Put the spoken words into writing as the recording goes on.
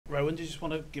Rohan, do you just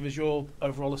want to give us your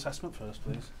overall assessment first,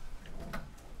 please?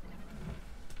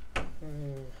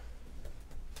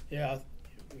 Yeah,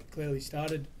 we clearly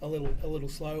started a little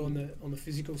slow on the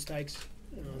physical stakes.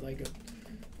 They got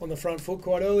on the front foot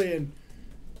quite early, and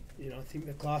I think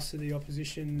the class of the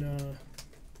opposition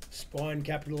spine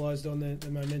capitalised on the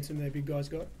momentum their big guys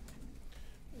got.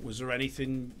 Was there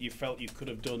anything you felt you could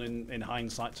have done in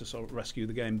hindsight to sort of rescue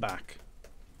the game back?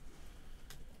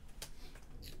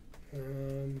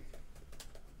 I'm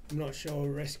not sure.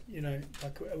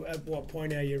 Like at what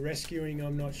point are you rescuing?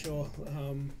 I'm not sure.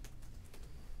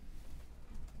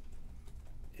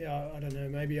 I don't know.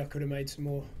 Maybe I could have made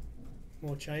some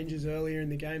more changes earlier in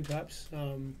the game, perhaps.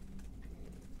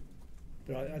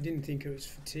 But I didn't think it was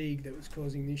fatigue that was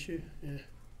causing the issue. Yeah.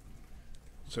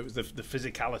 So it was the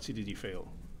physicality, did you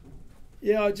feel?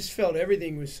 Yeah, I just felt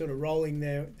everything was sort of rolling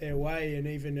their way, and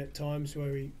even at times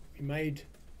where we made,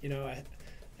 a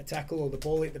tackle or the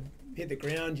ball hit the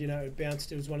ground, it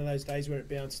bounced. It was one of those days where it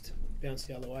bounced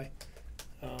the other way,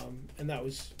 and that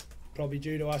was probably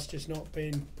due to us just not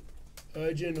being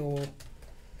urgent or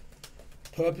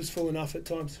purposeful enough at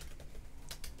times.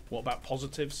 What about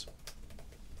positives?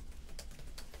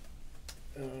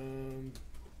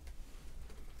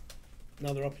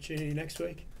 Another opportunity next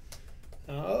week.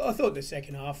 I thought the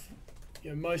second half,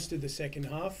 most of the second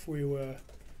half, we were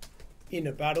in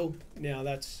a battle. Now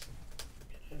that's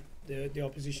the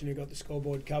opposition who got the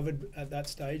scoreboard covered at that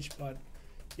stage, but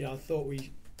I thought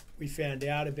we found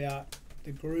out about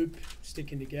the group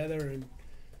sticking together, and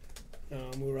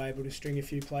we were able to string a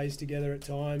few plays together at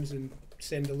times and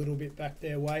send a little bit back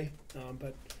their way.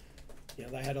 But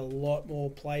they had a lot more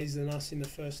plays than us in the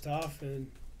first half,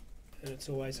 and it's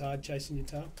always hard chasing your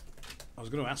tail. I was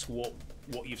going to ask what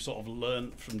you've sort of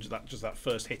learned from just that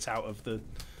first hit out of the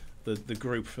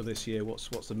group for this year. What's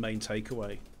the main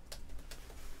takeaway?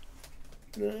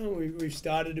 No, we've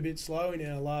started a bit slow in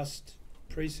our last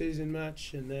pre-season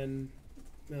match, and then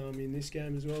in this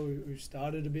game as well, we've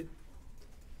started a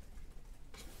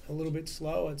little bit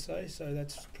slow, I'd say. So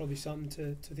that's probably something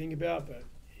to think about. But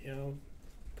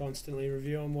constantly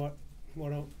reviewing what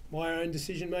my own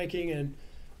decision making, and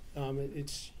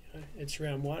it's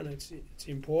round one. It's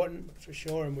important for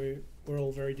sure, and we're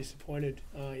all very disappointed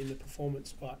in the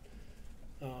performance. But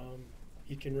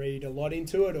you can read a lot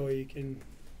into it, or you can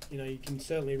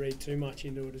certainly read too much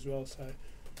into it as well. So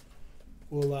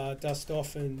we'll dust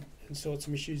off and sort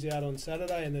some issues out on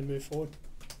Saturday, and then move forward.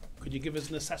 Could you give us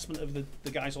an assessment of the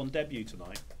guys on debut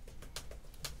tonight?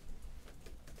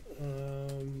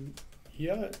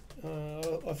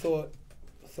 I thought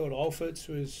Alfords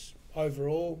was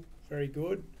overall very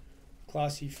good.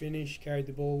 Classy finish, carried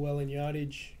the ball well in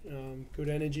yardage, good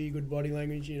energy, good body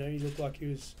language. He looked like he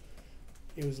was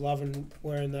loving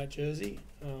wearing that jersey.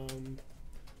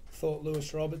 Thought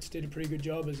Lewis Roberts did a pretty good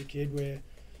job as a kid.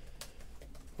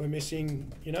 We're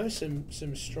missing,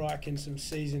 some strike and some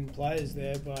seasoned players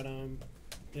there, but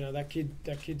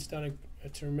that kid's done a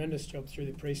tremendous job through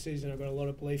the preseason. I've got a lot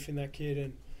of belief in that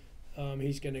kid, and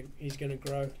he's gonna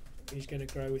grow. He's gonna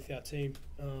grow with our team.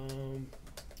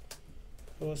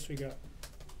 Who else we got?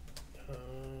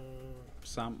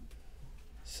 Sam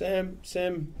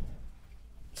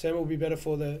will be better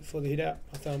for the hit out.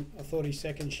 I thought his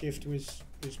second shift was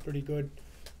pretty good.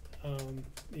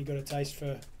 He got a taste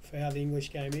for how the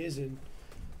English game is, and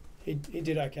he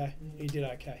did okay. He did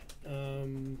okay.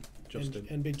 Justin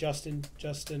and big Justin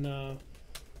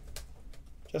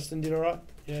did all right.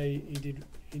 Yeah, he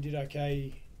did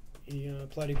okay. He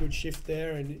played a good shift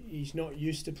there, and he's not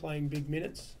used to playing big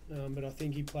minutes, but I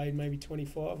think he played maybe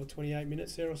 25 or 28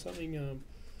 minutes there or something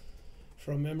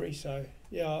from memory. So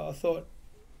yeah, I thought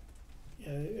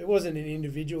it wasn't an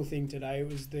individual thing today. It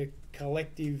was the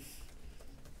collective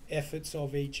efforts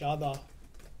of each other,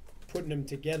 putting them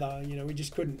together. We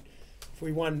just couldn't. If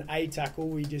we won a tackle,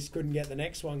 we just couldn't get the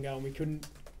next one going. We couldn't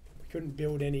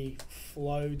build any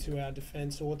flow to our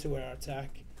defence or to our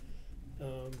attack.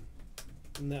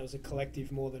 And that was a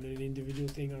collective more than an individual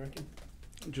thing, I reckon.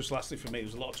 Just lastly for me, there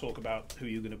was a lot of talk about who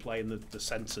you're going to play in the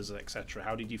centres, etc.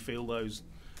 How did you feel those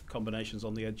combinations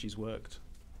on the edges worked?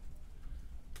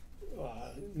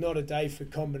 Not a day for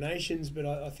combinations, but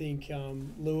I think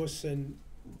Lewis and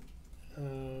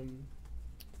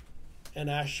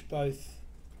Ash both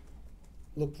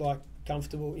looked like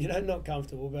comfortable. Not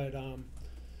comfortable, but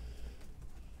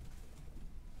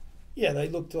they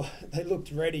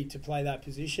looked ready to play that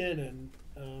position, and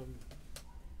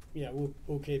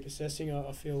we'll keep assessing.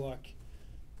 I feel like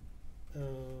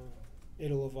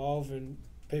it'll evolve, and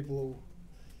people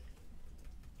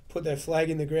put their flag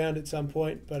in the ground at some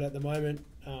point, but at the moment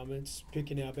it's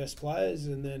picking our best players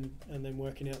and then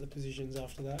working out the positions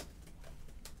after that.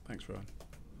 Thanks, Rohan.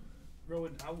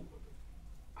 Rowan,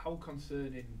 how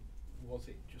concerning was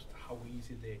it just how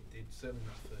easy they did, certainly in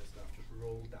that first half, just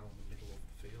roll down the middle of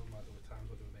the field? Like there were times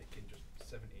where they were making just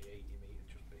 70, 80 metres,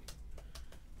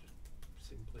 just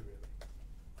simply really.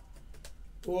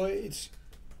 Well, it's,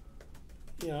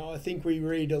 I think we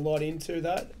read a lot into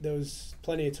that. There was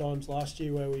plenty of times last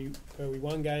year where we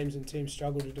won games and teams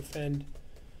struggled to defend,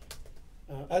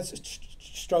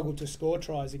 struggled to score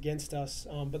tries against us,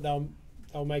 but they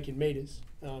were making metres.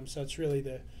 So it's really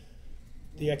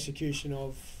the execution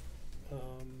of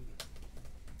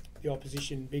the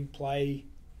opposition big play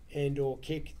and or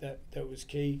kick that was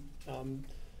key.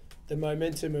 The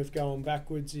momentum of going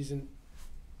backwards isn't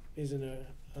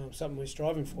something we're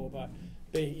striving for, but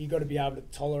you got to be able to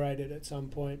tolerate it at some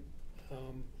point.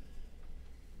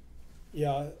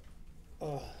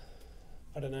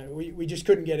 I don't know. We just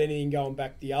couldn't get anything going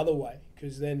back the other way,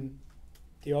 because then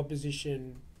the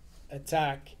opposition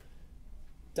attack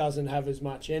doesn't have as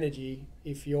much energy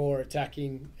if you're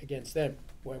attacking against them,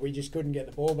 where we just couldn't get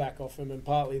the ball back off them, and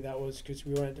partly that was because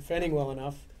we weren't defending well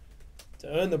enough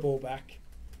to earn the ball back.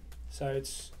 So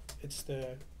it's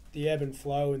the ebb and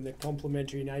flow and the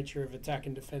complementary nature of attack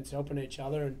and defence helping each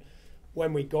other, and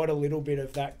when we got a little bit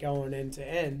of that going end to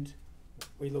end,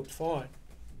 we looked fine.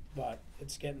 But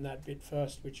it's getting that bit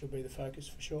first, which will be the focus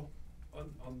for sure.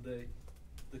 On the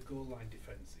goal line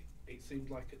defence, it seemed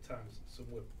like at times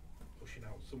some were pushing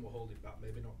out, some were holding back,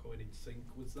 maybe not going in sync.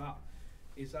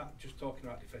 Is that just talking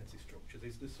about defensive structures?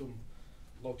 Is there some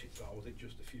logic to that, or was it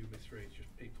just a few misreads,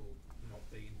 just people not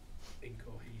being in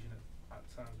cohesion at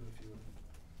times with a few of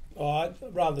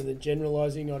them? Rather than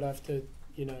generalising, I'd have to,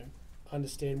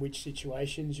 understand which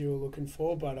situations you were looking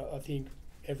for, but I think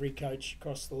every coach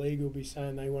across the league will be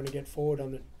saying they want to get forward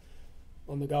on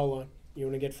the goal line. You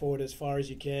want to get forward as far as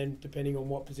you can, depending on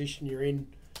what position you're in.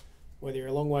 Whether you're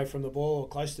a long way from the ball or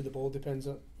close to the ball depends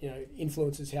on,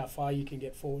 influences how far you can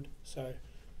get forward. So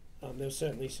there's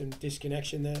certainly some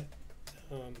disconnection there,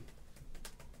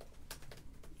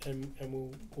 and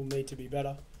we'll need to be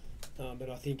better. But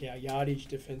I think our yardage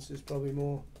defence is probably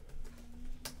more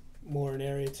an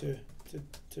area to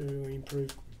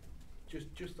improve.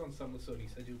 Just on Sam Lasone, he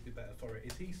said he'll be better for it.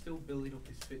 Is he still building up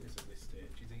his fitness at this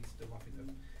stage? Is he still having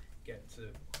to get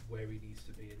to where he needs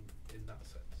to be in that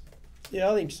sense?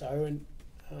 Yeah, I think so, and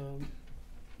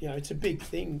it's a big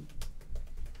thing.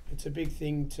 It's a big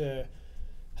thing to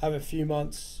have a few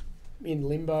months in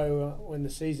limbo when the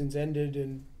season's ended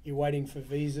and you're waiting for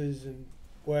visas and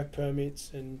work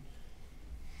permits, and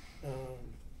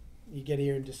you get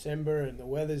here in December and the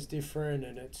weather's different,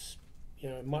 and it's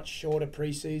a much shorter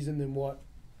pre-season than what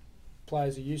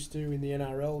players are used to in the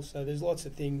NRL. So there's lots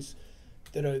of things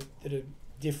that are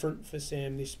different for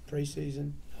Sam this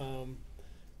pre-season.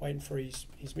 Waiting for his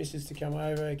missus to come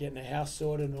over, getting a house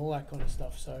sorted and all that kind of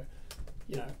stuff. So,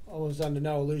 I was under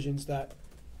no illusions that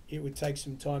it would take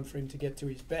some time for him to get to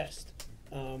his best.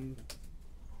 And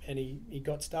he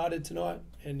got started tonight,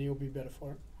 and he'll be better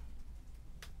for it.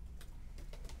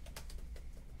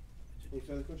 Any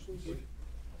further questions?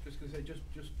 Just going to say,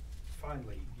 just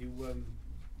finally, you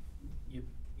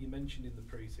mentioned in the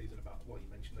pre-season about what you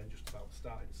mentioned then, just about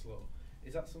starting slow.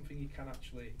 Is that something you can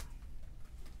actually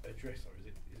address, or is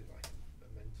it like a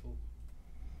mental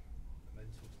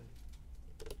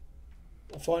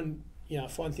thing? I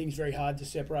find things very hard to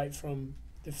separate from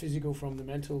the physical from the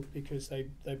mental, because they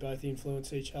both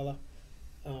influence each other.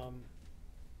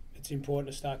 It's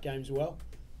important to start games well,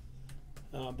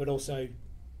 but also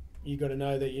you got to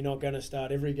know that you're not going to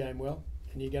start every game well,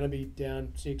 and you're going to be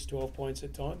down 6-12 points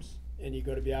at times, and you've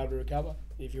got to be able to recover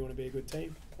if you want to be a good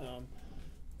team.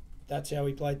 That's how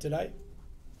we played today.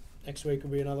 Next week will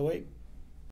be another week.